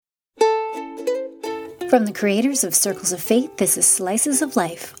From the creators of Circles of Faith, this is Slices of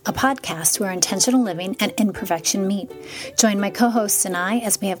Life, a podcast where intentional living and imperfection meet. Join my co-hosts and I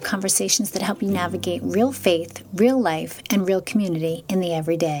as we have conversations that help you navigate real faith, real life, and real community in the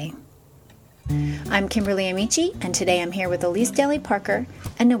everyday. I'm Kimberly Amici, and today I'm here with Elise Daly Parker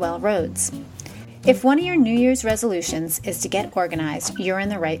and Noelle Rhodes. If one of your New Year's resolutions is to get organized, you're in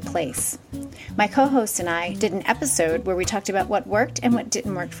the right place. My co-host and I did an episode where we talked about what worked and what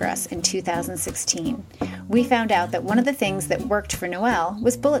didn't work for us in 2016. We found out that one of the things that worked for Noelle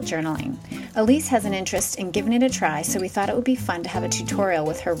was bullet journaling. Elise has an interest in giving it a try, so we thought it would be fun to have a tutorial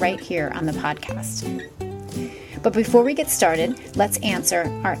with her right here on the podcast. But before we get started, let's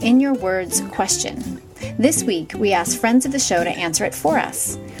answer our In Your Words question. This week, we asked friends of the show to answer it for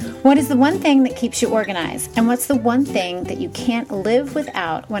us. What is the one thing that keeps you organized? And what's the one thing that you can't live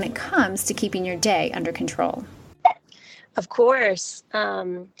without when it comes to keeping your day under control? Of course.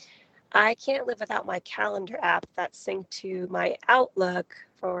 I can't live without my calendar app that's synced to my Outlook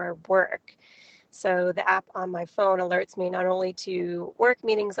for work. So the app on my phone alerts me not only to work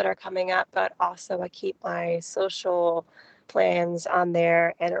meetings that are coming up, but also I keep my social plans on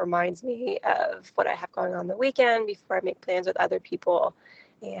there, and it reminds me of what I have going on the weekend before I make plans with other people.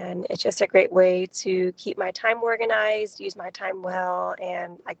 And it's just a great way to keep my time organized, use my time well,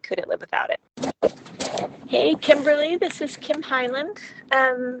 and I couldn't live without it. Hey, Kimberly, this is Kim Highland.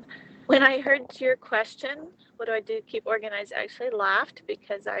 When I heard your question, what do I do to keep organized? I actually laughed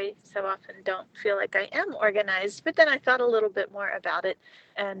because I so often don't feel like I am organized. But then I thought a little bit more about it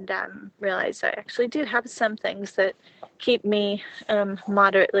and realized I actually do have some things that keep me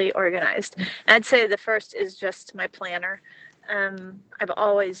moderately organized. I'd say the first is just my planner. I've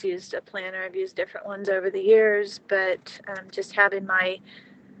always used a planner. I've used different ones over the years, but just having my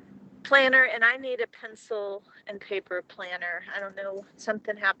planner, and I need a pencil and paper planner. I don't know,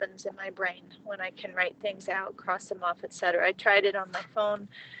 something happens in my brain when I can write things out, cross them off, etc. I tried it on my phone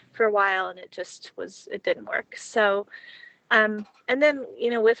for a while and it didn't work. So and then,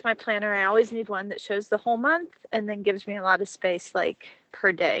 with my planner, I always need one that shows the whole month and then gives me a lot of space, like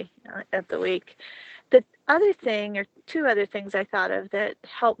per day of the week. The other thing, or two other things I thought of that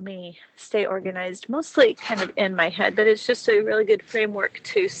help me stay organized, mostly kind of in my head, but it's just a really good framework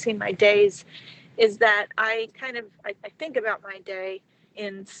to see my days, is that I think about my day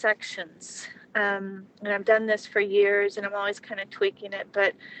in sections. And I've done this for years and I'm always kind of tweaking it,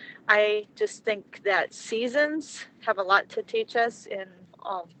 but I just think that seasons have a lot to teach us in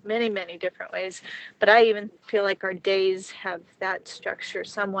many, many different ways. But I even feel like our days have that structure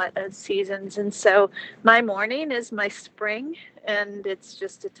somewhat as seasons. And so my morning is my spring, and it's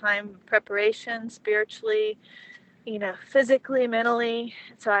just a time of preparation spiritually, physically, mentally.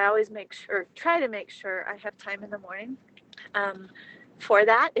 So I always try to make sure I have time in the morning. For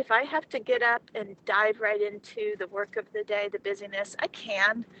that, if I have to get up and dive right into the work of the day, the busyness, I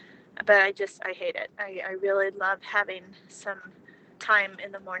can, but I hate it. I really love having some time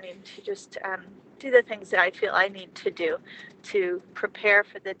in the morning to just do the things that I feel I need to do to prepare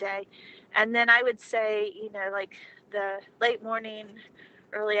for the day. And then I would say, like the late morning,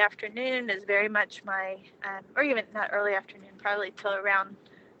 early afternoon is very much my, or even not early afternoon, probably till around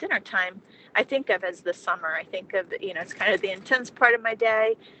dinner time, I think of as the summer. I think of, it's kind of the intense part of my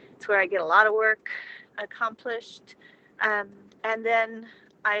day. It's where I get a lot of work accomplished. And then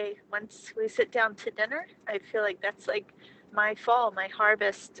once we sit down to dinner, I feel like that's like my fall, my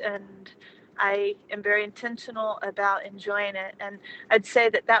harvest, and I am very intentional about enjoying it. And I'd say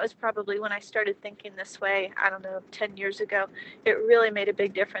that was probably when I started thinking this way, 10 years ago. It really made a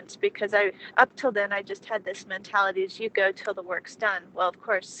big difference, because up till then, I just had this mentality, as you go till the work's done. Well, of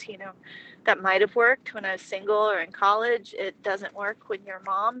course, that might have worked when I was single or in college. It doesn't work when you're a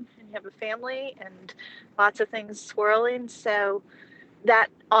mom and you have a family and lots of things swirling. So that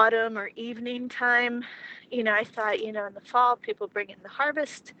autumn or evening time, I thought, in the fall, people bring in the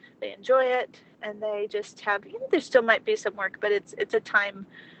harvest, they enjoy it, and they just have, there still might be some work, but it's a time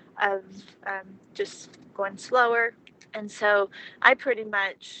of just going slower. And so I pretty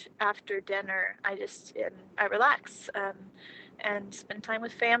much, after dinner, I relax and spend time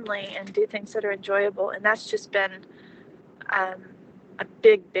with family and do things that are enjoyable. And that's just been a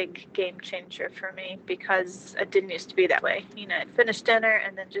big, big game changer for me, because it didn't used to be that way. I'd finish dinner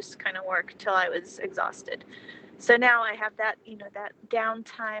and then just kind of work till I was exhausted. So now I have that, that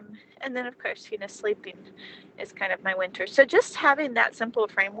downtime. And then, of course, sleeping is kind of my winter. So just having that simple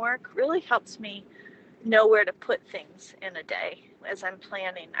framework really helps me know where to put things in a day as I'm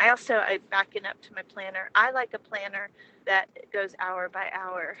planning. I backing up to my planner, I like a planner that goes hour by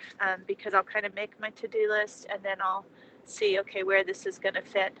hour, because I'll kind of make my to-do list and then I'll see, okay, where this is going to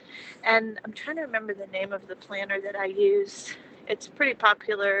fit. And I'm trying to remember the name of the planner that I use. It's pretty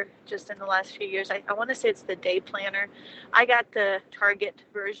popular just in the last few years. I want to say it's the Day Planner. I got the Target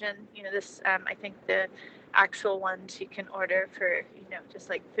version. This, I think the actual ones you can order for, just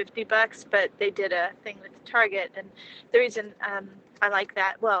like $50, but they did a thing with Target. And the reason I like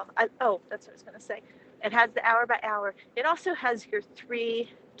that, that's what I was going to say. It has the hour by hour. It also has your 3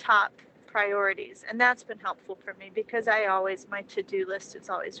 top priorities, and that's been helpful for me because my to-do list is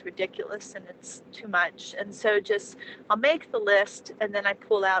always ridiculous and it's too much. And so I'll make the list, and then I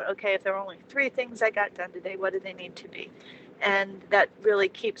pull out, okay, if there are only 3 things I got done today, what do they need to be? And that really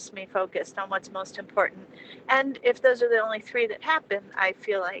keeps me focused on what's most important. And if those are the only 3 that happen, I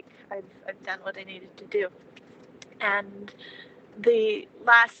feel like I've done what I needed to do. And the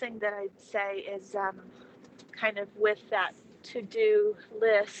last thing that I'd say is kind of with that to-do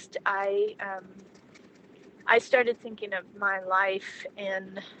list, I started thinking of my life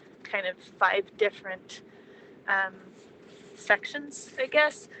in kind of 5 different sections, I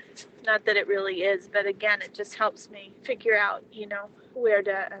guess. Not that it really is, but again, it just helps me figure out, where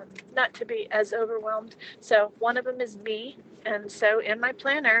to, not to be as overwhelmed. So one of them is me. And so in my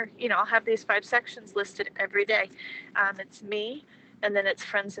planner, I'll have these 5 sections listed every day. It's me, and then it's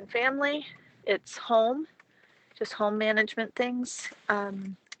friends and family. It's home, just home management things.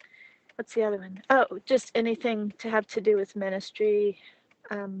 What's the other one? Oh, just anything to have to do with ministry,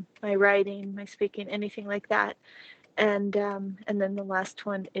 my writing, my speaking, anything like that. And then the last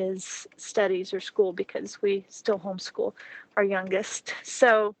one is studies or school, because we still homeschool our youngest.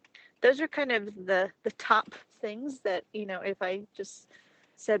 So those are kind of the top things that, if I just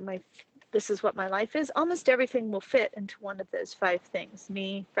said this is what my life is, almost everything will fit into one of those 5 things: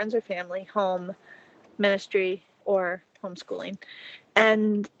 me, friends or family, home, ministry, or homeschooling.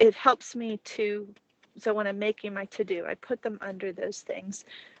 And it helps me so when I'm making my to-do, I put them under those things.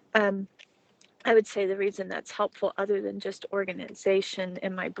 I would say the reason that's helpful, other than just organization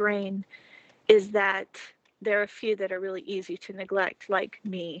in my brain, is that there are a few that are really easy to neglect, like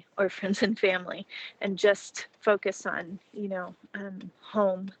me or friends and family, and just focus on,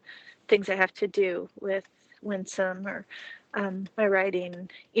 home, things I have to do with Winsome, or my writing,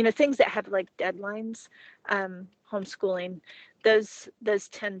 things that have like deadlines, homeschooling. Those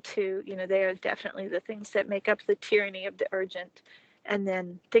tend to, they are definitely the things that make up the tyranny of the urgent. And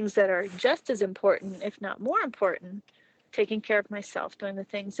then things that are just as important, if not more important, taking care of myself, doing the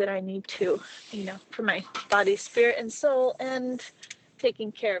things that I need to, for my body, spirit, and soul, and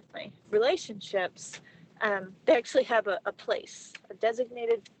taking care of my relationships. They actually have a place, a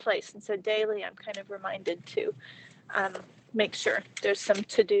designated place. And so daily I'm kind of reminded to make sure there's some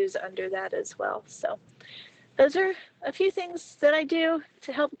to-dos under that as well. So those are a few things that I do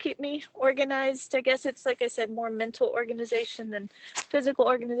to help keep me organized. I guess it's, like I said, more mental organization than physical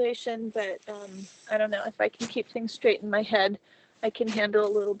organization, but I don't know, if I can keep things straight in my head, I can handle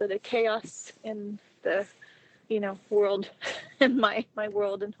a little bit of chaos in the, world, and my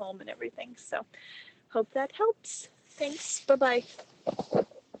world and home and everything. So hope that helps. Thanks. Bye-bye.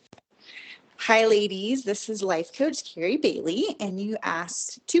 Hi, ladies. This is Life Coach Carrie Bailey, and you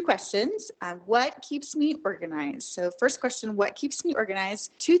asked 2 questions. What keeps me organized? So first question, what keeps me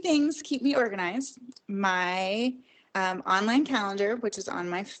organized? 2 things keep me organized. My online calendar, which is on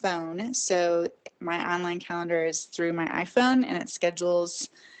my phone. So my online calendar is through my iPhone, and it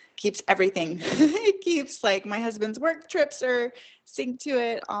keeps everything. It keeps, like, my husband's work trips are synced to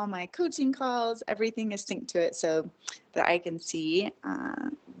it. All my coaching calls, everything is synced to it, so that I can see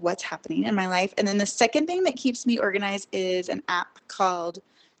what's happening in my life. And then the second thing that keeps me organized is an app called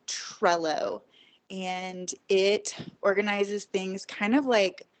Trello. And it organizes things kind of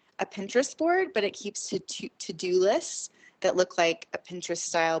like a Pinterest board, but it keeps to-do lists that look like a Pinterest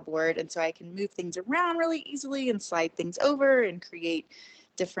style board. And so I can move things around really easily and slide things over and create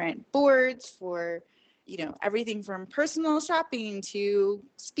different boards for, everything from personal shopping to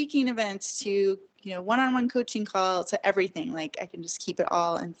speaking events to, one-on-one coaching calls, to everything. Like, I can just keep it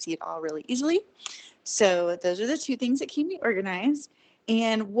all and see it all really easily. So those are the 2 things that keep me organized.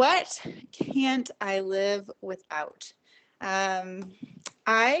 And what can't I live without?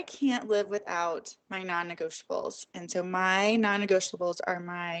 I can't live without my non-negotiables. And so my non-negotiables are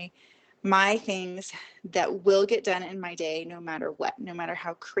my things that will get done in my day, no matter what, no matter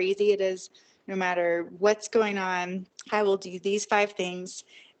how crazy it is, no matter what's going on. I will do these 5 things.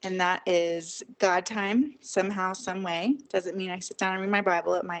 And that is God time, somehow, some way. Doesn't mean I sit down and read my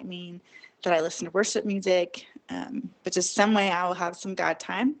Bible. It might mean that I listen to worship music, but just some way I will have some God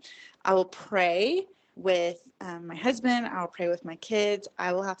time. I will pray with my husband. I will pray with my kids.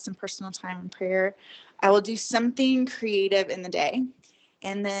 I will have some personal time in prayer. I will do something creative in the day.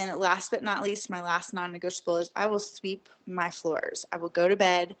 And then last but not least, my last non-negotiable is I will sweep my floors. I will go to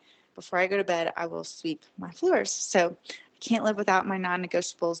bed. Before I go to bed, I will sweep my floors. So I can't live without my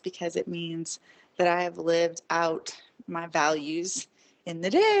non-negotiables because it means that I have lived out my values in the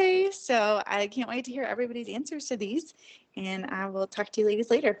day. So I can't wait to hear everybody's answers to these. And I will talk to you ladies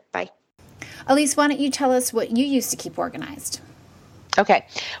later. Bye. Elise, why don't you tell us what you use to keep organized? Okay.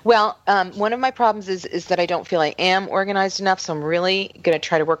 Well, one of my problems is that I don't feel I am organized enough. So I'm really going to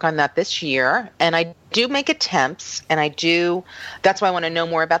try to work on that this year. And I do make attempts, and that's why I want to know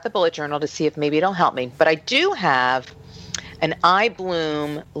more about the bullet journal to see if maybe it'll help me. But I do have an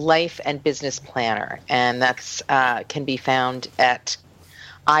iBloom life and business planner, and that's can be found at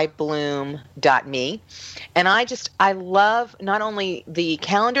ibloom.me. And I love not only the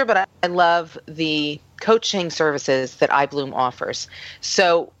calendar, but I love the coaching services that iBloom offers.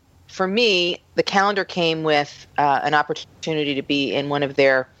 So for me, the calendar came with an opportunity to be in one of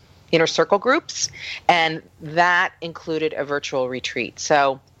their inner circle groups, and that included a virtual retreat.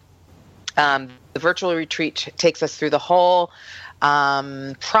 So the virtual retreat takes us through the whole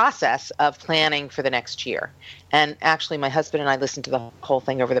process of planning for the next year. And actually, my husband and I listened to the whole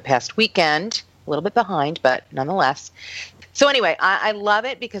thing over the past weekend, a little bit behind, but nonetheless. So anyway, I love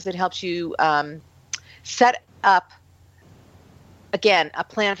it because it helps you set up, again, a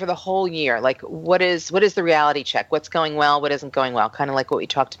plan for the whole year. Like, what is the reality check? What's going well? What isn't going well? Kind of like what we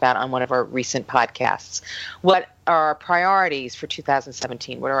talked about on one of our recent podcasts. What are our priorities for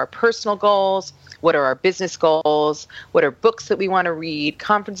 2017? What are our personal goals? What are our business goals? What are books that we want to read?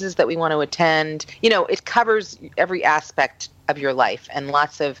 Conferences that we want to attend? It covers every aspect of your life and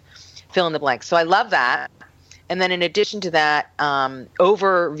lots of fill in the blanks. So I love that. And then in addition to that,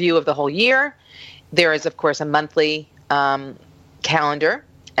 overview of the whole year, there is, of course, a monthly calendar,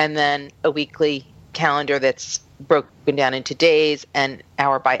 and then a weekly calendar that's broken down into days and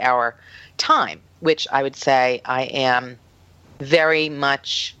hour by hour time, which I would say I am very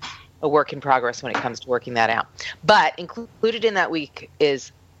much a work in progress when it comes to working that out. But included in that week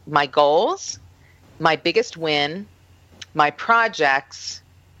is my goals, my biggest win, my projects,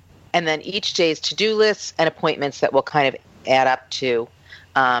 and then each day's to-do lists and appointments that will kind of add up to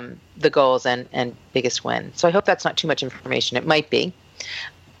the goals and biggest win. So I hope that's not too much information. It might be.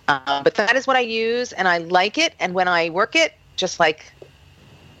 But that is what I use, and I like it. And when I work it, just like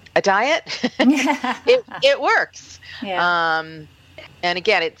a diet, it works. Yeah. And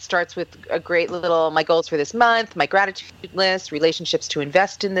again, it starts with a great little, my goals for this month, my gratitude list, relationships to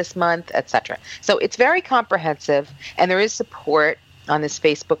invest in this month, etc. So it's very comprehensive, and there is support on this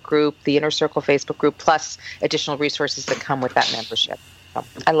Facebook group, the Inner Circle Facebook group, plus additional resources that come with that membership. So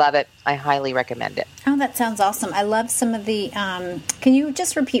I love it. I highly recommend it. Oh, that sounds awesome. I love some of the, can you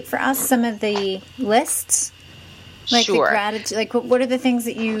just repeat for us some of the lists? Like sure. The gratitude, like what are the things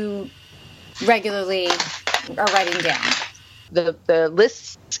that you regularly are writing down? The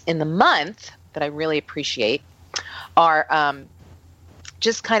lists in the month that I really appreciate are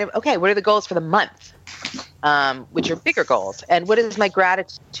just kind of, okay, what are the goals for the month? Which are bigger goals. And what is my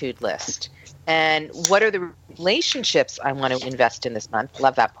gratitude list? And what are the relationships I want to invest in this month?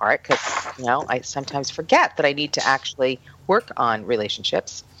 Love that part because, I sometimes forget that I need to actually work on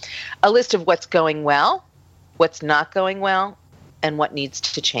relationships. A list of what's going well, what's not going well, and what needs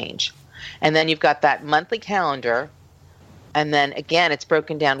to change. And then you've got that monthly calendar. And then, again, it's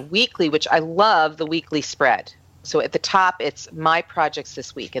broken down weekly, which I love the weekly spread. So at the top, it's my projects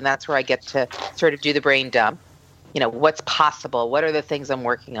this week, and that's where I get to sort of do the brain dump. What's possible? What are the things I'm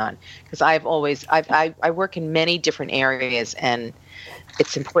working on? Because I work in many different areas, and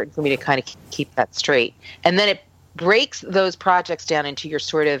it's important for me to kind of keep that straight. And then it breaks those projects down into your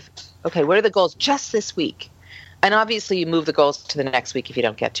sort of, okay, what are the goals just this week? And obviously you move the goals to the next week if you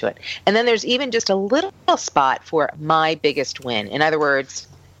don't get to it. And then there's even just a little spot for my biggest win. In other words,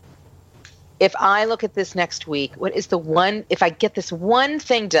 if I look at this next week, what is if I get this one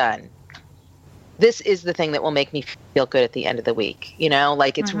thing done, this is the thing that will make me feel good at the end of the week.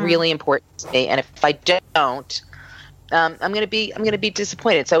 It's really important to me. And if I don't, I'm going to be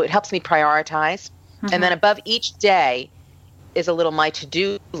disappointed. So it helps me prioritize. And then above each day is a little my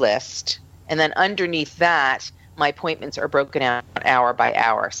to-do list. And then underneath that, my appointments are broken out hour by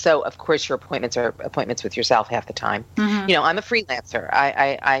hour. So, of course, your appointments are appointments with yourself half the time. I'm a freelancer.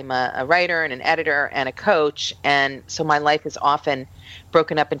 I'm a writer and an editor and a coach. And so my life is often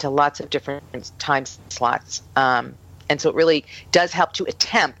broken up into lots of different time slots. And so it really does help to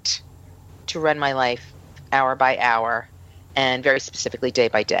attempt to run my life hour by hour and very specifically day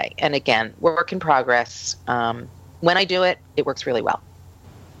by day. And again, work in progress. When I do it, it works really well.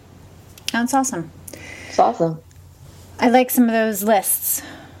 That's awesome. It's awesome. I like some of those lists.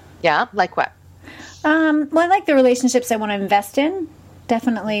 Yeah, like what? Well, I like the relationships I want to invest in.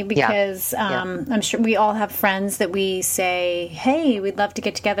 Definitely, because I'm sure we all have friends that we say, hey, we'd love to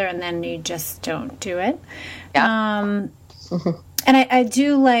get together, and then you just don't do it. Yeah. And I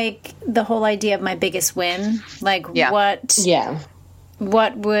do like the whole idea of my biggest win. Like, what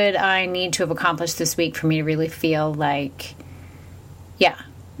would I need to have accomplished this week for me to really feel like,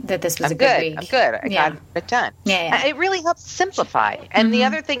 that this was a good week? I'm good. I got it done. Yeah. It really helps simplify. And the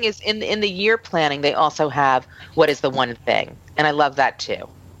other thing is, in the year planning, they also have what is the one thing. And I love that too.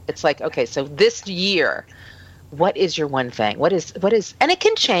 It's like, okay, so this year, what is your one thing? What is, and it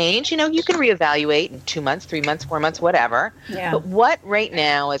can change, you can reevaluate in 2 months, 3 months, 4 months, whatever. Yeah. But what right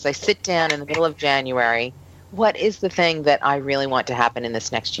now, as I sit down in the middle of January, what is the thing that I really want to happen in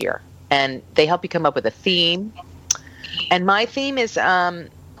this next year? And they help you come up with a theme. And my theme is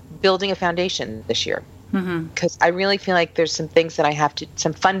building a foundation this year. Because I really feel like there's some things that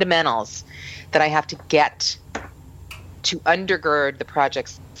some fundamentals that I have to get to undergird the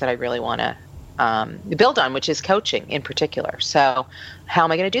projects that I really want to build on, which is coaching in particular. So how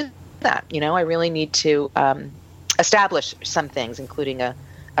am I going to do that? I really need to establish some things, including a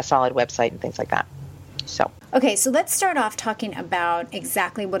solid website and things like that. Okay, so let's start off talking about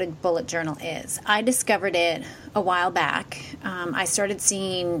exactly what a bullet journal is. I discovered it a while back. I started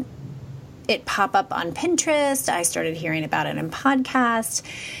seeing it pop up on Pinterest. I started hearing about it in podcasts.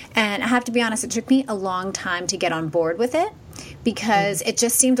 And I have to be honest, it took me a long time to get on board with it because it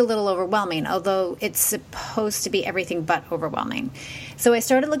just seemed a little overwhelming, although it's supposed to be everything but overwhelming. So I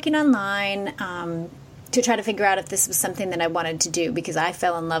started looking online to try to figure out if this was something that I wanted to do, because I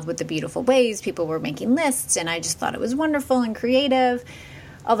fell in love with the beautiful ways people were making lists, and I just thought it was wonderful and creative.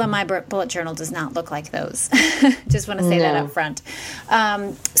 Although my bullet journal does not look like those. Just want to say that up front.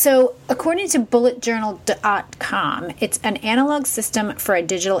 So according to bulletjournal.com, it's an analog system for a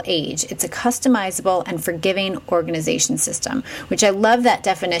digital age. It's a customizable and forgiving organization system, which I love that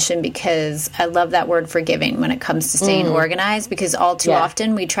definition because I love that word forgiving when it comes to staying organized, because all too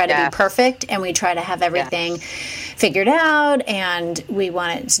often we try to be perfect and we try to have everything figured out and we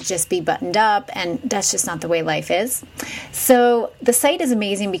want it to just be buttoned up, and that's just not the way life is. So the site is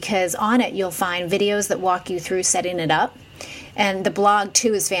amazing because on it you'll find videos that walk you through setting it up. And the blog,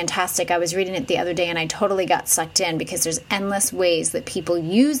 too, is fantastic. I was reading it the other day and I totally got sucked in because there's endless ways that people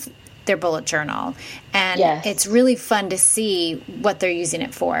use their bullet journal. And it's really fun to see what they're using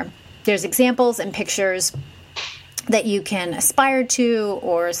it for. There's examples and pictures that you can aspire to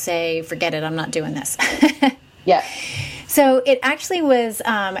or say, forget it, I'm not doing this. So it actually was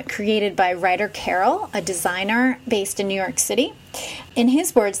created by Ryder Carroll, a designer based in New York City. In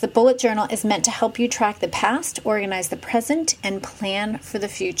his words, the bullet journal is meant to help you track the past, organize the present, and plan for the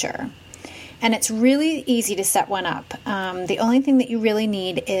future. And it's really easy to set one up. The only thing that you really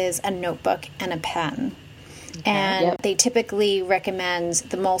need is a notebook and a pen. And they typically recommend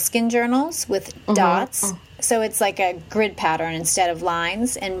the Moleskine journals with dots. So it's like a grid pattern instead of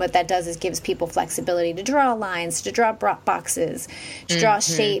lines. And what that does is gives people flexibility to draw lines, to draw boxes, to draw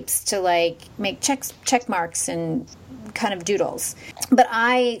shapes, to like make check marks and kind of doodles. But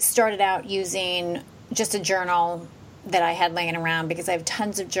I started out using just a journal that I had laying around because I have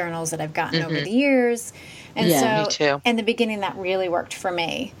tons of journals that I've gotten over the years. And me too. In the beginning, that really worked for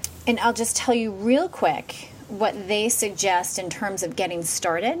me. And I'll just tell you real quick what they suggest in terms of getting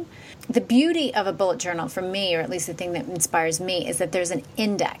started. The beauty of a bullet journal for me, or at least the thing that inspires me, is that there's an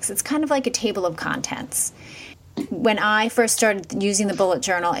index. It's kind of like a table of contents. When I first started using the bullet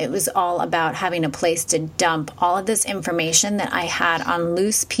journal, it was all about having a place to dump all of this information that I had on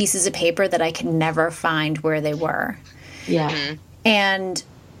loose pieces of paper that I could never find where they were. And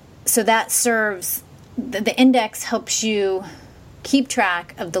so that serves, the index helps you keep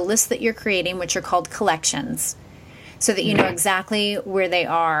track of the lists that you're creating, which are called collections, so that you know exactly where they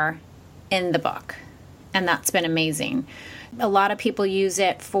are in the book. And that's been amazing. A lot of people use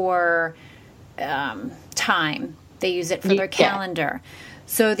it for time. They use it for their calendar.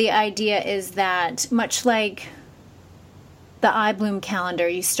 So the idea is that, much like the iBloom calendar,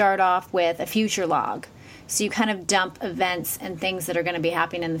 you start off with a future log. So you kind of dump events and things that are going to be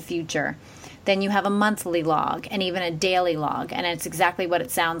happening in the future. Then you have a monthly log and even a daily log. And it's exactly what it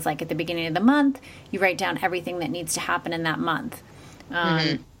sounds like. At the beginning of the month, you write down everything that needs to happen in that month.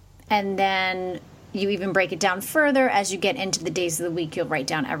 And then you even break it down further. As you get into the days of the week, you'll write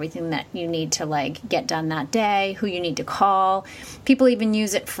down everything that you need to like get done that day, who you need to call. People even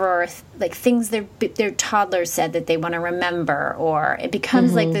use it for like things their toddler said that they want to remember, or it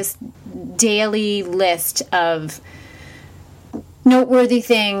becomes like this daily list of noteworthy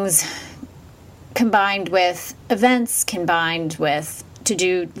things combined with events, combined with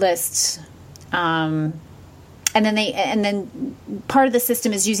to-do lists, and then part of the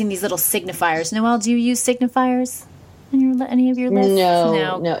system is using these little signifiers. Noelle, do you use signifiers in any of your lists?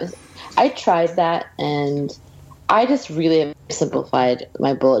 No. I tried that, and I just really simplified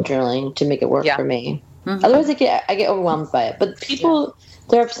my bullet journaling to make it work for me. Mm-hmm. Otherwise, I get overwhelmed by it. But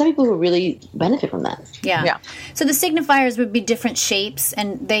there are some people who really benefit from that. Yeah. So the signifiers would be different shapes,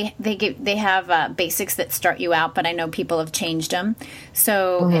 and they have basics that start you out. But I know people have changed them.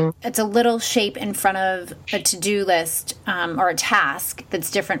 So it's a little shape in front of a to-do list or a task that's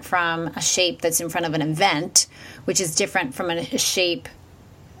different from a shape that's in front of an event, which is different from a shape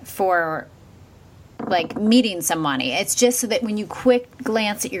for like meeting somebody. It's just so that when you quick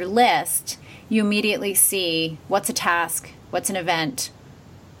glance at your list, you immediately see what's a task, what's an event.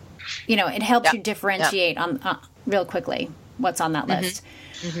 You know, it helps you differentiate on real quickly what's on that list.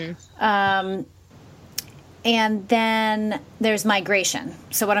 Mm-hmm. And then there's migration.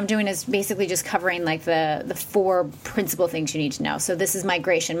 So what I'm doing is basically just covering like the 4 principal things you need to know. So this is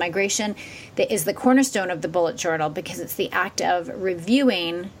migration. Migration is the cornerstone of the bullet journal because it's the act of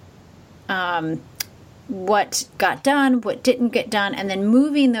reviewing what got done, what didn't get done, and then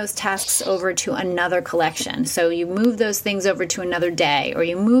moving those tasks over to another collection. So you move those things over to another day, or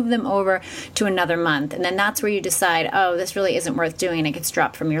you move them over to another month, and then that's where you decide, oh, this really isn't worth doing. It gets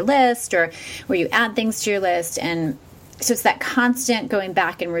dropped from your list, or where you add things to your list. And so it's that constant going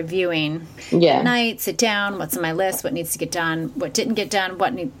back and reviewing at night, sit down, what's on my list, what needs to get done, what didn't get done,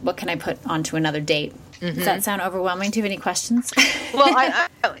 what can I put onto another date. Mm-hmm. Does that sound overwhelming? Do you have any questions? Well,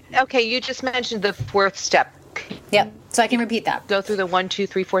 okay, you just mentioned the 4th step. Yep. So I can repeat that. Go through the 1, 2,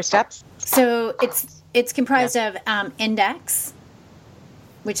 3, 4 steps. So it's comprised of index,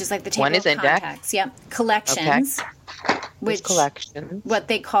 which is like the table One is of contacts. Yep. Collections, which collections. what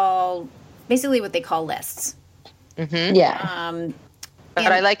they call lists. Mm-hmm. Yeah.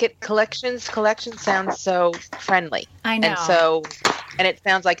 But I like it. Collections sounds so friendly. I know. And it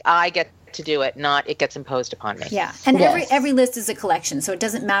sounds like I get to do it, not it gets imposed upon me. Yeah. And every list is a collection, so it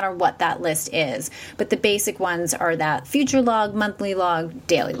doesn't matter what that list is. But the basic ones are that future log, monthly log,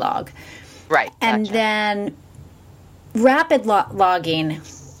 daily log. Right. And then rapid logging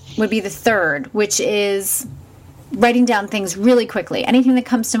would be the 3rd, which is writing down things really quickly. Anything that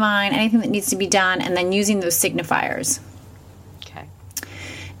comes to mind, anything that needs to be done, and then using those signifiers. Okay.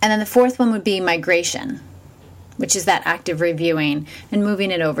 And then the 4th one would be migration, which is that active reviewing and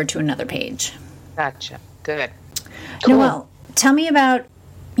moving it over to another page. Gotcha. Good. Cool. Noelle, tell me about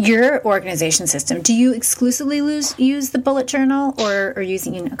your organization system. Do you exclusively use the bullet journal, or are you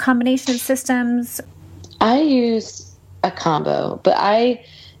using a combination of systems? I use a combo, but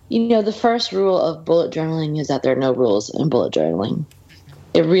the first rule of bullet journaling is that there are no rules in bullet journaling.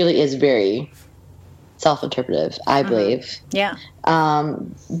 It really is very self-interpretive, I believe. Yeah.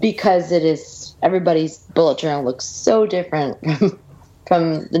 Because it is, everybody's bullet journal looks so different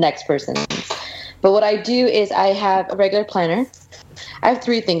from the next person's. But what I do is I have a regular planner. I have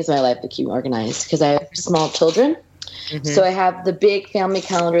 3 things in my life that keep me organized because I have small children. Mm-hmm. So I have the big family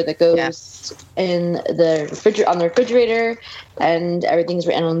calendar that goes in the on the refrigerator, and everything's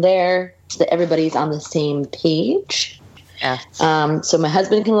written on there so that everybody's on the same page. Yeah. So my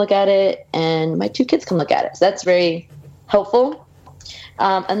husband can look at it, and my 2 kids can look at it. So that's very helpful.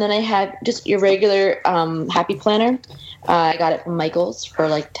 And then I have just your regular Happy Planner. I got it from Michael's for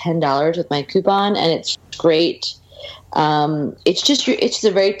like $10 with my coupon, and it's great. It's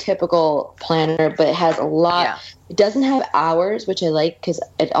a very typical planner, but it has a lot. Yeah. It doesn't have hours, which I like because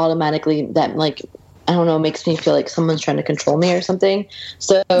it automatically makes me feel like someone's trying to control me or something.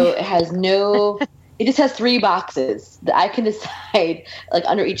 So it has it just has 3 boxes that I can decide like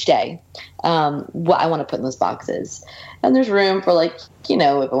under each day what I want to put in those boxes. And there's room for if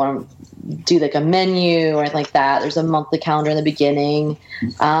I want to do like a menu or anything like that. There's a monthly calendar in the beginning.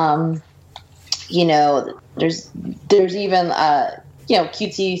 There's even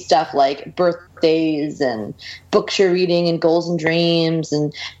cutesy stuff like birthdays and books you're reading and goals and dreams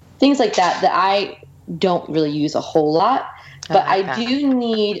and things like that I don't really use a whole lot. But I do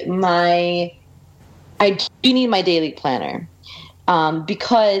need my daily planner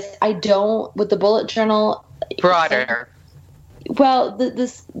because I don't, with the bullet journal, broader. Well,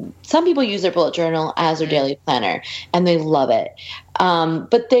 some people use their bullet journal as their daily planner, and they love it.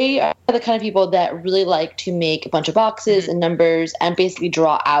 But they are the kind of people that really like to make a bunch of boxes and numbers and basically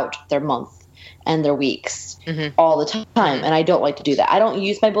draw out their month and their weeks all the time. And I don't like to do that. I don't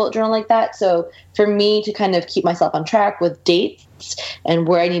use my bullet journal like that. So for me to kind of keep myself on track with dates and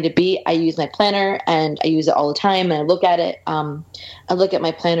where I need to be, I use my planner, and I use it all the time. And I look at it. I look at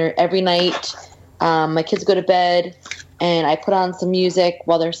my planner every night. My kids go to bed, and I put on some music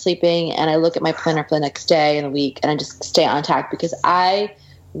while they're sleeping, and I look at my planner for the next day and the week, and I just stay on track because I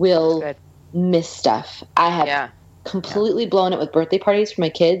will miss stuff. I have completely blown it with birthday parties for my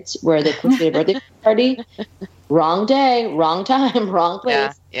kids where they push me to a birthday party. Wrong day, wrong time, wrong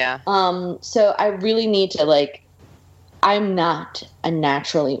place. So I really need to I'm not a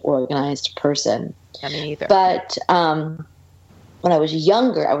naturally organized person. Me either. But when I was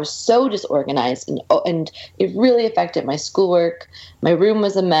younger, I was so disorganized, and it really affected my schoolwork. My room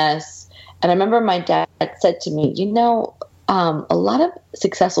was a mess. And I remember my dad said to me, a lot of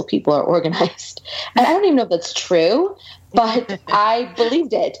successful people are organized. And I don't even know if that's true, but I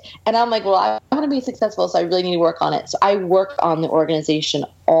believed it. And I'm like, well, I want to be successful, so I really need to work on it. So I work on the organization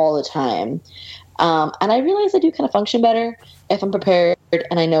all the time. And I realize I do kind of function better if I'm prepared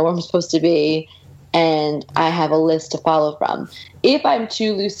and I know where I'm supposed to be and I have a list to follow from. If I'm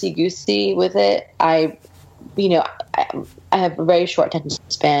too loosey-goosey with it, I have a very short attention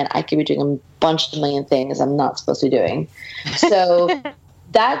span. I could be doing a bunch of million things I'm not supposed to be doing. So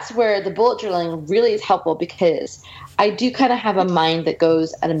that's where the bullet journaling really is helpful because I do kind of have a mind that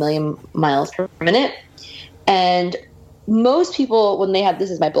goes at 1,000,000 miles per minute. And most people, when they have,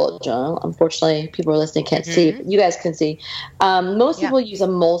 this is my bullet journal, unfortunately, people who are listening can't see, but you guys can see. Most people use a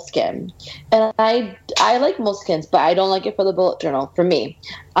Moleskine. And I like Moleskines, but I don't like it for the bullet journal, for me.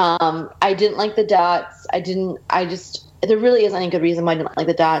 I didn't like the dots. There really isn't any good reason why I didn't like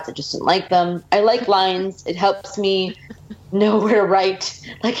the dots. I just didn't like them. I like lines. It helps me know where to write.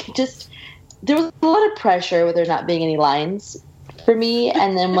 There was a lot of pressure with there not being any lines for me.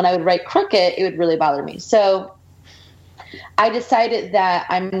 And then when I would write crooked, it would really bother me. So I decided that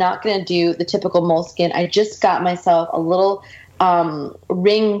I'm not going to do the typical Moleskine. I just got myself a little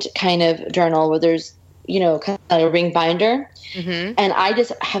ringed kind of journal where there's, kind of a ring binder. Mm-hmm. And I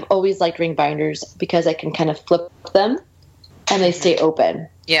just have always liked ring binders because I can kind of flip them and they stay open.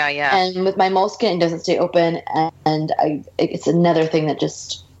 Yeah. And with my Moleskine, it doesn't stay open. And it's another thing that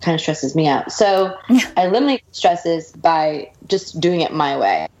just kind of stresses me out. So I eliminate stresses by just doing it my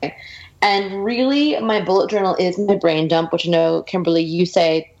way. And really, my bullet journal is my brain dump, which I know, Kimberly, you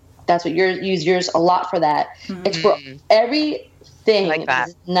say that's what you use yours a lot for that. Mm-hmm. It's for everything like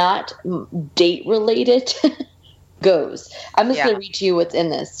that's not date related goes. I'm just going to read to you what's in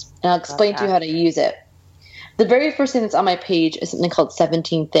this, and I'll explain to you how to use it. The very first thing that's on my page is something called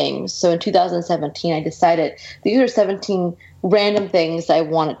 17 Things. So in 2017, I decided these are 17 random things I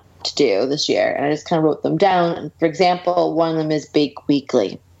wanted to do this year, and I just kind of wrote them down. And for example, one of them is bake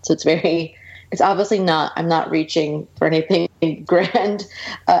weekly. So it's obviously not, I'm not reaching for anything grand.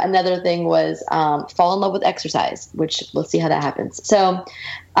 Another thing was fall in love with exercise, which we'll see how that happens. So,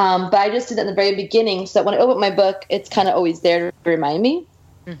 but I just did that in the very beginning. So that when I open my book, it's kind of always there to remind me.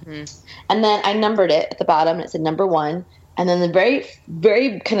 Mm-hmm. And then I numbered it at the bottom and it said number 1. And then the very,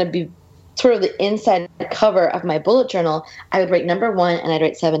 very kind of be sort of the inside cover of my bullet journal, I would write number 1 and I'd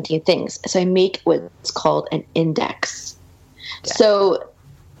write 17 things. So I make what's called an index. Yeah. So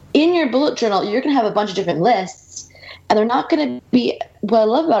in your bullet journal, you're going to have a bunch of different lists, and they're not going to be, what I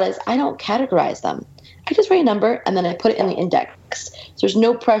love about it is I don't categorize them. I just write a number, and then I put it in the index. So there's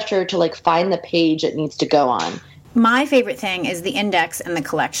no pressure to find the page it needs to go on. My favorite thing is the index and the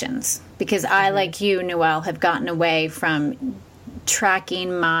collections, because I, like you, Noelle, have gotten away from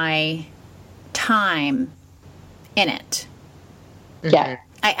tracking my time in it. Yeah.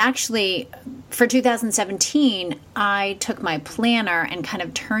 I actually, for 2017, I took my planner and kind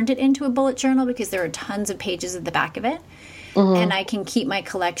of turned it into a bullet journal because there are tons of pages at the back of it. Mm-hmm. And I can keep my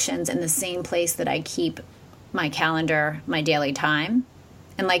collections in the same place that I keep my calendar, my daily time.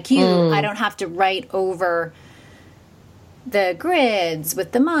 And like you, I don't have to write over the grids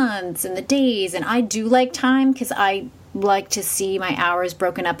with the months and the days. And I do like time because I like to see my hours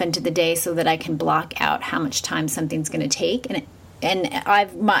broken up into the day so that I can block out how much time something's going to take. And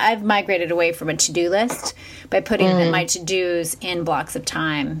I've migrated away from a to-do list by putting my to-dos in blocks of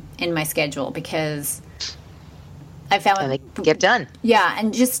time in my schedule because I found and they get done. Yeah,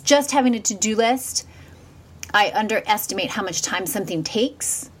 and just having a to-do list, I underestimate how much time something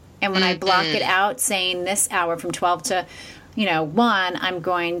takes. And when I block it out, saying this hour from 12 to 1, I'm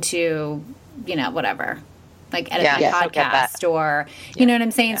going to whatever, like edit my podcast or you know what I'm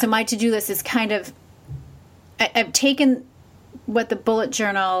saying. Yeah. So my to-do list is kind of I've taken what the bullet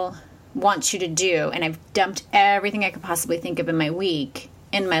journal wants you to do, and I've dumped everything I could possibly think of in my week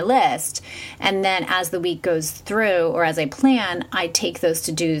in my list, and then as the week goes through or as I plan, I take those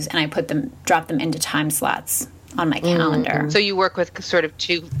to-dos and I drop them into time slots on my calendar. So you work with sort of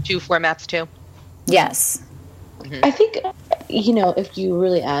two formats too? Yes. I think if you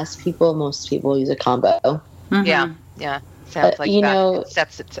really ask people, most people use a combo. Mm-hmm. Yeah. Sounds like that. It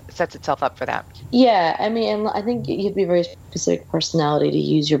sets itself up for that. Yeah, I mean, and I think you have to be a very specific personality to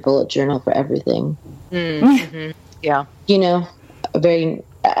use your bullet journal for everything. Mm-hmm. Yeah.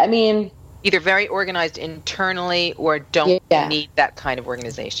 Either very organized internally or don't need that kind of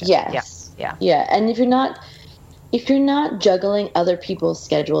organization. Yes. Yeah. And if you're not juggling other people's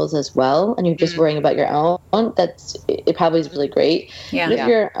schedules as well, and you're just worrying about your own, it probably is really great. Yeah. But if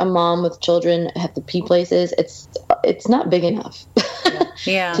you're a mom with children, have to pee places, it's not big enough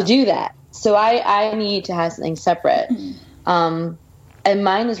to do that. So I need to have something separate. And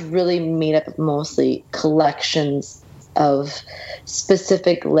mine is really made up of mostly collections of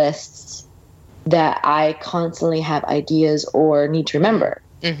specific lists that I constantly have ideas or need to remember.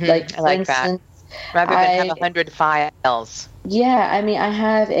 Mm-hmm. Like, I like instance, that. Rather than have 100 files. Yeah, I mean, I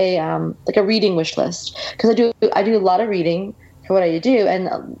have a reading wish list because I do a lot of reading for what I do, and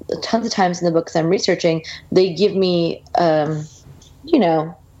tons of times in the books I'm researching, they give me, a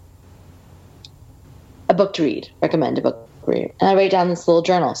book to read, recommend a book to read, and I write down this little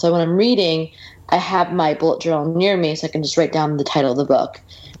journal. So when I'm reading, I have my bullet journal near me, so I can just write down the title of the book.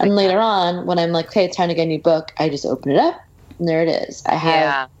 And later on, when I'm like, okay, it's time to get a new book, I just open it up, and there it is. I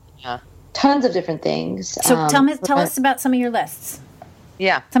have tons of different things. So tell us about some of your lists.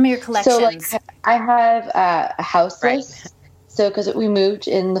 Yeah. Some of your collections. So I have a house list. So because we moved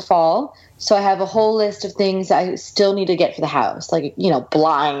in the fall, so I have a whole list of things that I still need to get for the house, like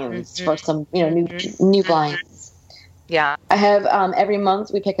blinds for some new blinds. Yeah. I have every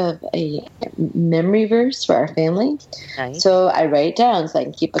month we pick a memory verse for our family. Nice. So I write it down so I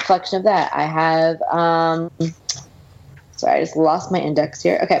can keep a collection of that. I have sorry, I just lost my index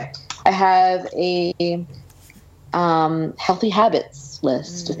here. Okay. I have a healthy habits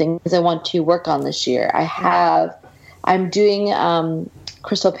list of things I want to work on this year. I'm doing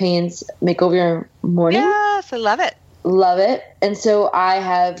Crystal Payne's Makeover Your Morning. Yes, I love it. Love it. And so I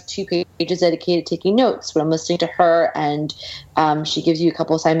have 2 pages dedicated to taking notes when I'm listening to her, and she gives you a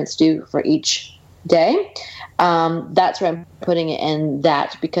couple assignments to do for each day. That's where I'm putting it in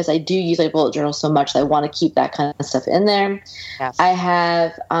that, because I do use my bullet journal so much that I want to keep that kind of stuff in there. Yes. I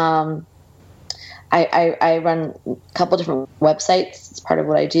have I run a couple different websites. It's part of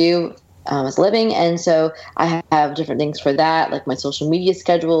what I do as a living, and so I have different things for that, like my social media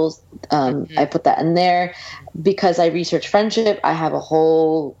schedules. I put that in there because I research friendship. I have a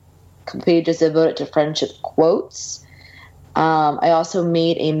whole couple pages devoted to friendship quotes. I also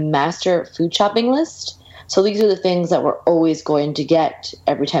made a master food shopping list. So these are the things that we're always going to get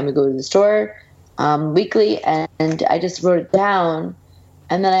every time we go to the store weekly, and I just wrote it down,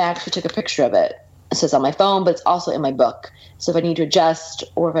 and then I actually took a picture of it. So it's on my phone, but it's also in my book. So if I need to adjust,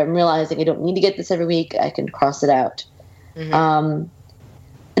 or if I'm realizing I don't need to get this every week, I can cross it out. Mm-hmm.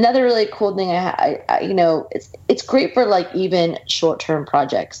 Another really cool thing it's great for like even short-term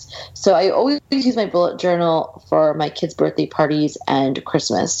projects. So I always use my bullet journal for my kids' birthday parties and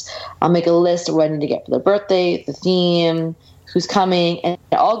Christmas. I'll make a list of what I need to get for their birthday, the theme, who's coming, and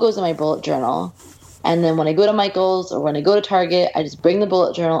it all goes in my bullet journal. And then when I go to Michael's or when I go to Target, I just bring the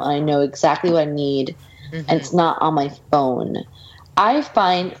bullet journal and I know exactly what I need. Mm-hmm. And it's not on my phone. I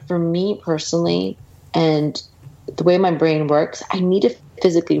find, for me personally, and the way my brain works, I need to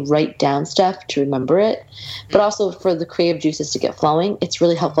physically write down stuff to remember it. But also for the creative juices to get flowing, it's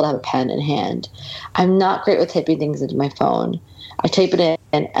really helpful to have a pen in hand. I'm not great with typing things into my phone. I type it in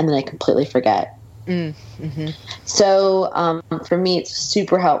and then I completely forget. Mm-hmm. So for me, it's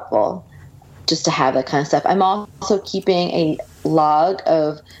super helpful just to have that kind of stuff. I'm also keeping a log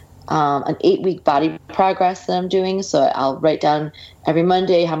of an 8-week body progress that I'm doing. So I'll write down every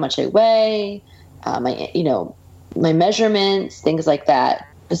Monday how much I weigh, my measurements, things like that,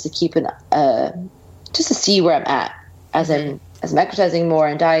 just to keep just to see where I'm at as I'm exercising more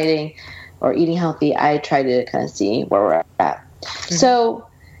and dieting or eating healthy. I try to kind of see where we're at. Mm-hmm. So,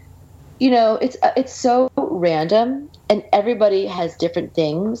 it's so random, and everybody has different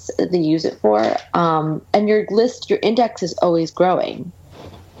things that they use it for. And your index is always growing.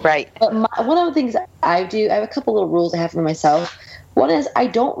 Right. But one of the things I do, I have a couple little rules I have for myself. One is I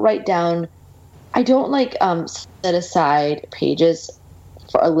don't set aside pages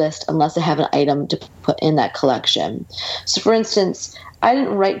for a list unless I have an item to put in that collection. So for instance, I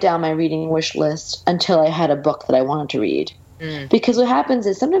didn't write down my reading wish list until I had a book that I wanted to read. Because what happens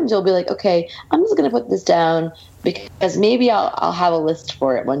is sometimes you'll be like, okay, I'm just going to put this down because maybe I'll have a list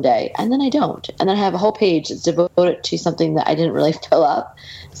for it one day. And then I don't. And then I have a whole page that's devoted to something that I didn't really fill up.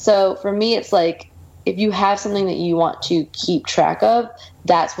 So for me, it's like, if you have something that you want to keep track of,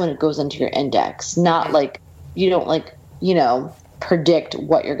 that's when it goes into your index. Not like you don't like predict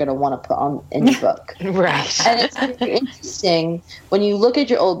what you're going to want to put on in your book. Right. And it's very interesting when you look at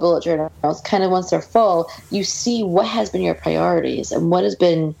your old bullet journals, kind of once they're full, you see what has been your priorities and what has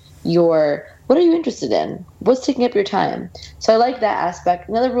been what are you interested in? What's taking up your time? So I like that aspect.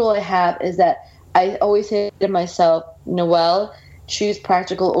 Another rule I have is that I always say to myself, Noelle, choose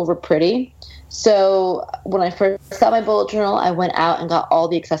practical over pretty. So when I first got my bullet journal, I went out and got all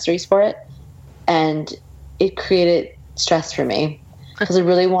the accessories for it, and it created stress for me because I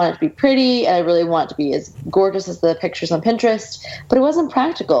really want it to be pretty and I really want it to be as gorgeous as the pictures on Pinterest, but it wasn't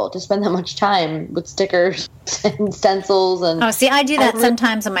practical to spend that much time with stickers and stencils. And I do that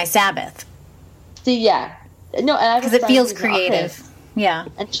sometimes on my Sabbath. Yeah. No, because it feels creative. Yeah.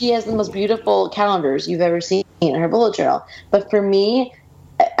 And she has the most beautiful calendars you've ever seen in her bullet journal. But for me,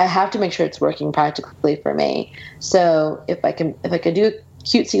 I have to make sure it's working practically for me. So if I can do a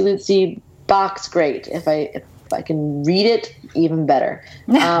cutesy lootsy box, great. If I can read it, even better.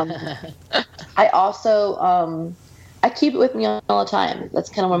 I also I keep it with me all the time. That's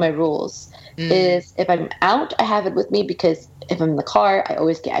kind of one of my rules. Is if I'm out, I have it with me because if I'm in the car, I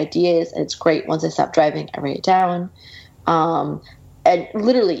always get ideas, and it's great. Once I stop driving, I write it down. And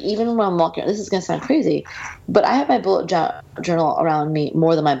literally, even when I'm walking, this is going to sound crazy, but I have my bullet journal around me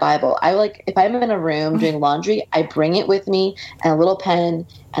more than my Bible. If I'm in a room doing laundry, I bring it with me and a little pen.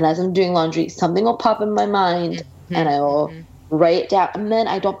 And as I'm doing laundry, something will pop in my mind and I will write it down. And then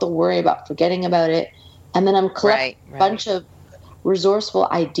I don't have to worry about forgetting about it. And then I'm collecting a bunch of resourceful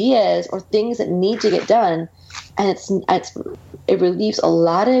ideas or things that need to get done. And it relieves a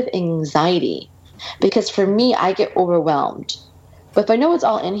lot of anxiety because for me, I get overwhelmed. But if I know it's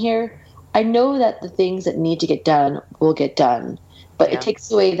all in here, I know that the things that need to get done will get done. But it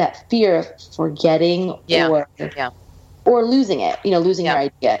takes away that fear of forgetting or losing it, losing your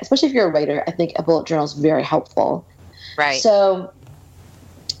idea. Especially if you're a writer, I think a bullet journal is very helpful. Right. So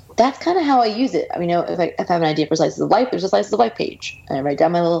that's kind of how I use it. I mean, if I have an idea for Slices of Life, there's a Slices of Life page. And I write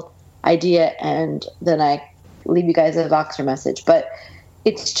down my little idea, and then I leave you guys a Voxer message. But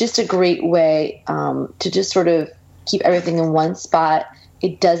it's just a great way to just sort of keep everything in one spot.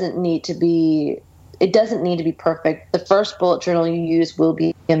 It doesn't need to be perfect. The first bullet journal you use will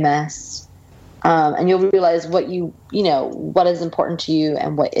be a mess. And you'll realize what what is important to you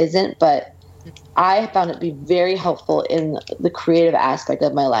and what isn't. But I found it to be very helpful in the creative aspect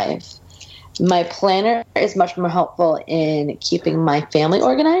of my life. My planner is much more helpful in keeping my family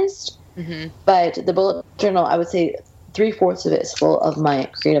organized. But the bullet journal, I would say 3/4 of it is full of my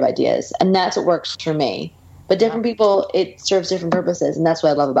creative ideas. And that's what works for me. But different people, it serves different purposes, and that's what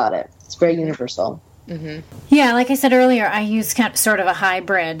I love about it. It's very universal. Yeah, like I said earlier, I use sort of a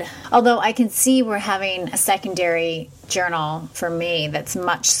hybrid. Although I can see where having a secondary journal for me that's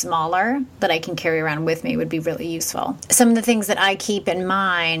much smaller that I can carry around with me would be really useful. Some of the things that I keep in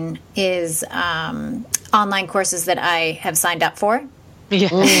mind is online courses that I have signed up for.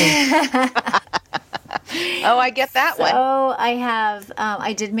 Yeah. Oh, I get that one. So I have,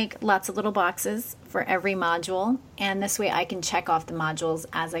 I did make lots of little boxes for every module, and this way I can check off the modules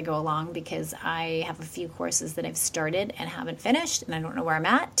as I go along because I have a few courses that I've started and haven't finished, and I don't know where I'm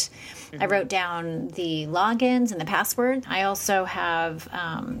at. I wrote down the logins and the password. I also have,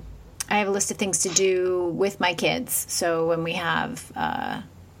 I have a list of things to do with my kids. So when we have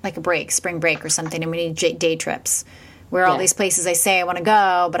like a break, spring break or something, and we need day trips, where all these places I say I want to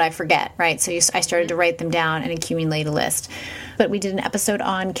go, but I forget, right? So I started to write them down and accumulate a list. But we did an episode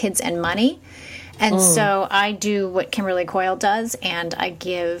on kids and money. And so I do what Kimberly Coyle does, and I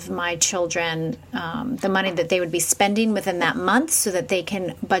give my children the money that they would be spending within that month so that they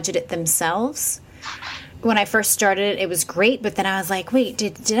can budget it themselves. When I first started, it was great, but then I was like, wait,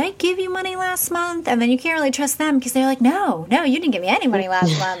 did I give you money last month? And then you can't really trust them because they're like, no, you didn't give me any money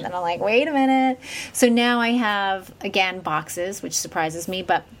last month. And I'm like, wait a minute. So now I have, again, boxes, which surprises me,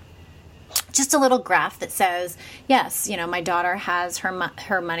 but just a little graph that says, yes, my daughter has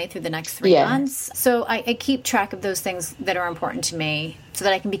her money through the next 3 months. So I keep track of those things that are important to me so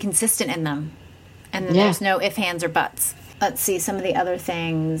that I can be consistent in them. And then there's no ifs, ands, or buts. Let's see, some of the other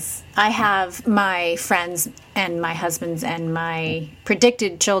things. I have my friends and my husband's and my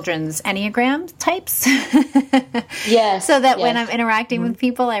predicted children's Enneagram types. Yes. So that when I'm interacting with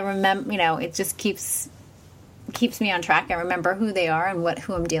people, I remember, it just keeps me on track. I remember who they are and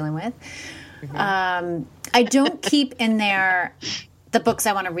who I'm dealing with. I don't keep in there the books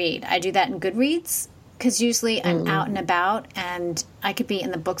I want to read. I do that in Goodreads. Because usually I'm out and about, and I could be in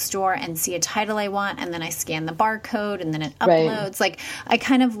the bookstore and see a title I want, and then I scan the barcode, and then it uploads. Like, I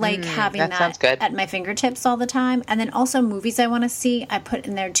kind of like having that at my fingertips all the time. And then also movies I want to see, I put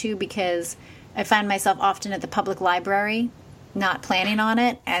in there too, because I find myself often at the public library, not planning on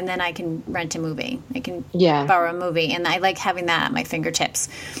it, and then I can rent a movie. I can borrow a movie, and I like having that at my fingertips.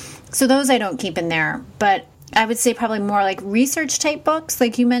 So those I don't keep in there, but I would say probably more like research type books,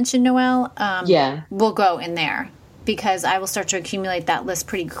 like you mentioned, Noelle, will go in there, because I will start to accumulate that list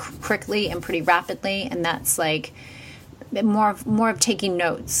pretty quickly and pretty rapidly, and that's like more of taking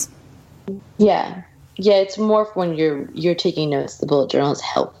notes. Yeah. Yeah, it's more when you're taking notes. The bullet journal is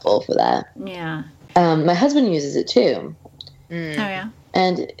helpful for that. Yeah. My husband uses it too. Oh yeah.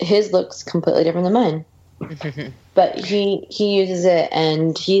 And his looks completely different than mine. But he uses it,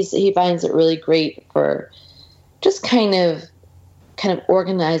 and he finds it really great for just kind of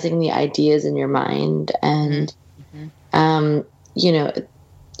organizing the ideas in your mind. And you know,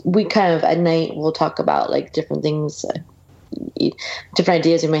 we kind of at night we'll talk about like different things, different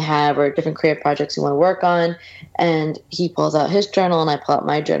ideas we may have, or different creative projects we want to work on. And he pulls out his journal and I pull out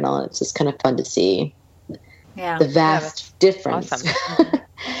my journal, and it's just kind of fun to see the vast difference. Awesome.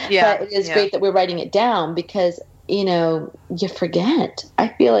 But it is great that we're writing it down, because, you know, you forget. I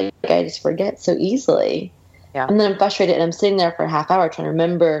feel like I just forget so easily. Yeah. And then I'm frustrated, and I'm sitting there for a half hour trying to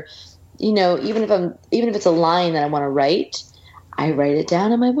remember, you know, even if it's a line that I want to write, I write it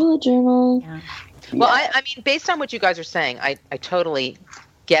down in my bullet journal. Yeah. Well, I mean, based on what you guys are saying, I totally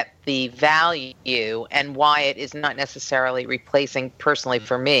get the value and why it is not necessarily replacing, personally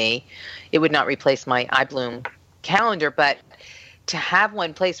for me, it would not replace my iBloom calendar, but to have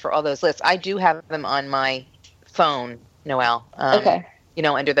one place for all those lists, I do have them on my phone, Noelle. Okay. You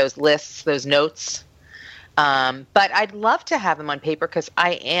know, under those lists, those notes. But I'd love to have them on paper, because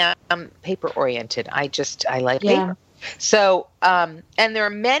I am paper oriented. I like paper. So, and there are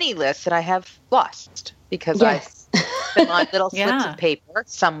many lists that I have lost because I've been on little slips of paper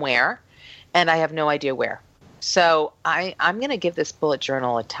somewhere, and I have no idea where. So I'm going to give this bullet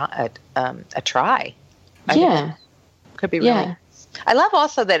journal a try. Could be really. Yeah. I love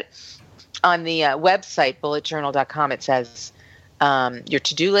also that on the website, bulletjournal.com, it says your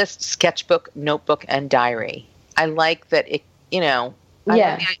to-do list, sketchbook, notebook, and diary. I like that it, you know,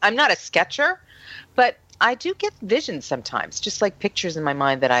 I'm not a sketcher, but I do get visions sometimes, just like pictures in my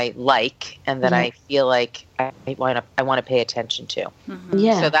mind that I like and that I feel like I want to pay attention to. Mm-hmm.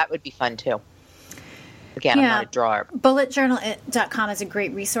 Yeah. So that would be fun too. Again, I'm not a drawer. Bulletjournal.com is a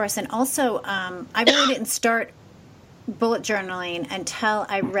great resource. And also, I really didn't start bullet journaling until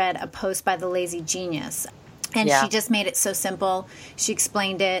I read a post by The Lazy Genius. And she just made it so simple. She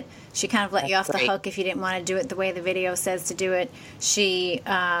explained it. She kind of let you off the hook if you didn't want to do it the way the video says to do it. She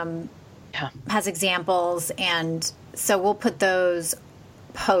has examples, and so we'll put those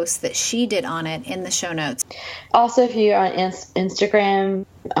posts that she did on it in the show notes. Also, if you're on Instagram,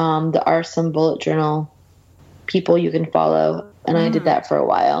 there are some bullet journal people you can follow, and I did that for a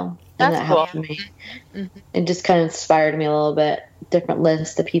while, and that helped me. Mm-hmm. It just kind of inspired me a little bit. Different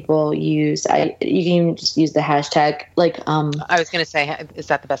lists that people use. You can even just use the hashtag. Like, I was going to say, is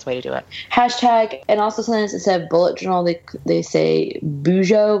that the best way to do it? Hashtag, and also sometimes instead of bullet journal, they say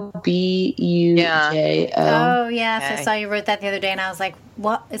Bujo, Bujo. Oh yes, okay. I saw you wrote that the other day, and I was like,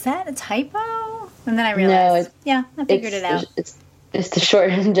 "What is that? A typo?" And then I realized, I figured it out. It's the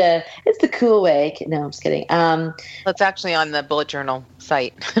short and it's the cool way. No, I'm just kidding. It's actually on the bullet journal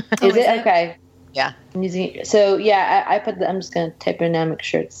site. Is it okay? Yeah. I'm using it. So I put I'm just going to type it in now, make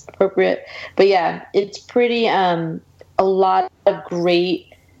sure it's appropriate. But yeah, it's pretty, a lot of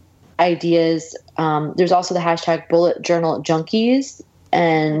great ideas. There's also the hashtag bullet journal junkies.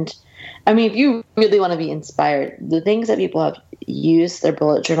 And I mean, if you really want to be inspired, the things that people have used their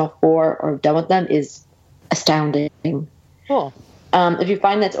bullet journal for or done with them is astounding. Cool. If you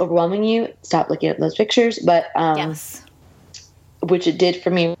find that's overwhelming you, stop looking at those pictures. But, yes. Which it did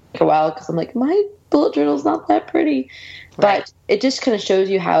for me for a while, because I'm like, my bullet journal's not that pretty. Right. But it just kind of shows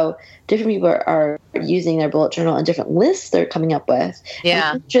you how different people are using their bullet journal and different lists they're coming up with.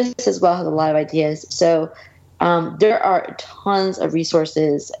 Yeah. And just as well has a lot of ideas. So there are tons of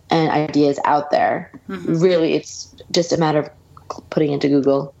resources and ideas out there. Mm-hmm. Really, it's just a matter of putting into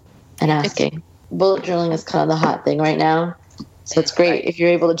Google and asking. Bullet journaling is kind of the hot thing right now. So it's great if you're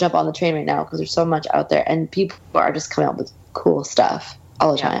able to jump on the train right now, because there's so much out there and people are just coming up with cool stuff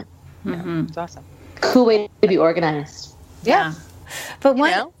all the time. Mm-hmm. It's awesome. Cool way to be organized. Yeah. But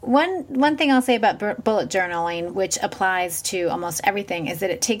one thing I'll say about bullet journaling, which applies to almost everything, is that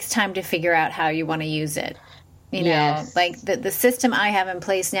it takes time to figure out how you want to use it. You know, like the system I have in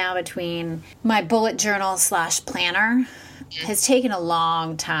place now between my bullet journal /planner has taken a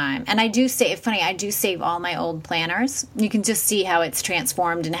long time. And I do save all my old planners. You can just see how it's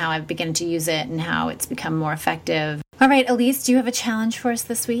transformed and how I've begun to use it and how it's become more effective. All right, Elise, do you have a challenge for us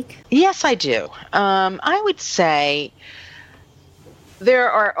this week? Yes, I do. I would say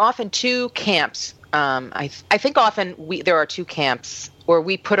there are often two camps. I think often there are two camps, or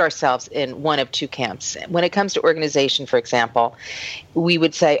we put ourselves in one of two camps. When it comes to organization, for example, we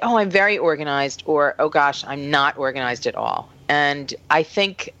would say, oh, I'm very organized, or, oh gosh, I'm not organized at all. And I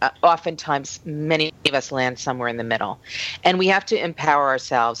think oftentimes many of us land somewhere in the middle. And we have to empower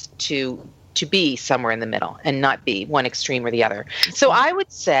ourselves to be somewhere in the middle and not be one extreme or the other. So I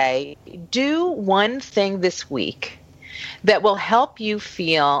would say do one thing this week that will help you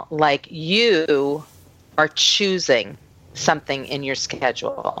feel like you are choosing something in your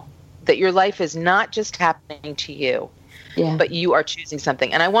schedule, that your life is not just happening to you, but you are choosing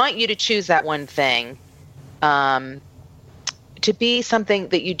something. And I want you to choose that one thing to be something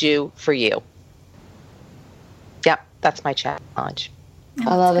that you do for you. Yep, that's my challenge.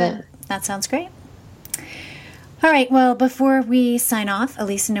 I love it. That sounds great. All right, well, before we sign off,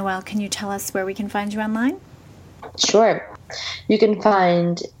 Elise and Noelle, can you tell us where we can find you online? Sure. You can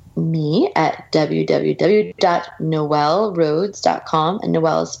find me at www.noellerhodes.com, and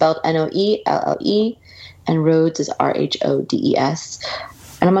Noelle is spelled Noelle, and Rhodes is Rhodes.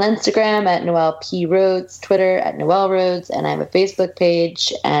 And I'm on Instagram at Noelle P. Rhodes, Twitter at Noelle Rhodes, and I have a Facebook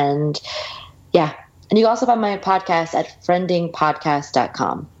page. And yeah, and you can also find my podcast at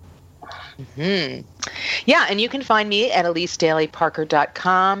friendingpodcast.com. Mm-hmm. Yeah, and you can find me at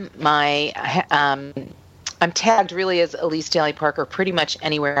EliseDalyParker.com. I'm tagged really as Elise Daly Parker pretty much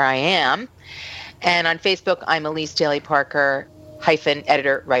anywhere I am. And on Facebook, I'm Elise Daly Parker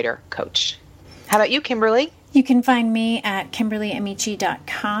 _editor, writer, coach. How about you, Kimberly? You can find me at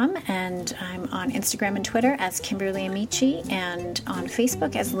KimberlyAmici.com, and I'm on Instagram and Twitter as Kimberly Amici, and on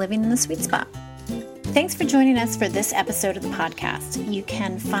Facebook as Living in the Sweet Spot. Thanks for joining us for this episode of the podcast. You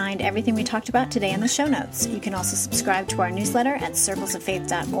can find everything we talked about today in the show notes. You can also subscribe to our newsletter at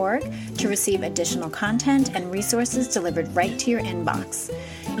circlesoffaith.org to receive additional content and resources delivered right to your inbox.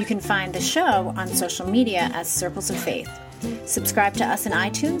 You can find the show on social media as Circles of Faith. Subscribe to us in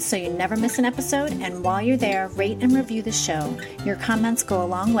iTunes so you never miss an episode, and while you're there, rate and review the show. Your comments go a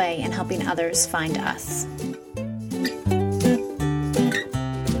long way in helping others find us.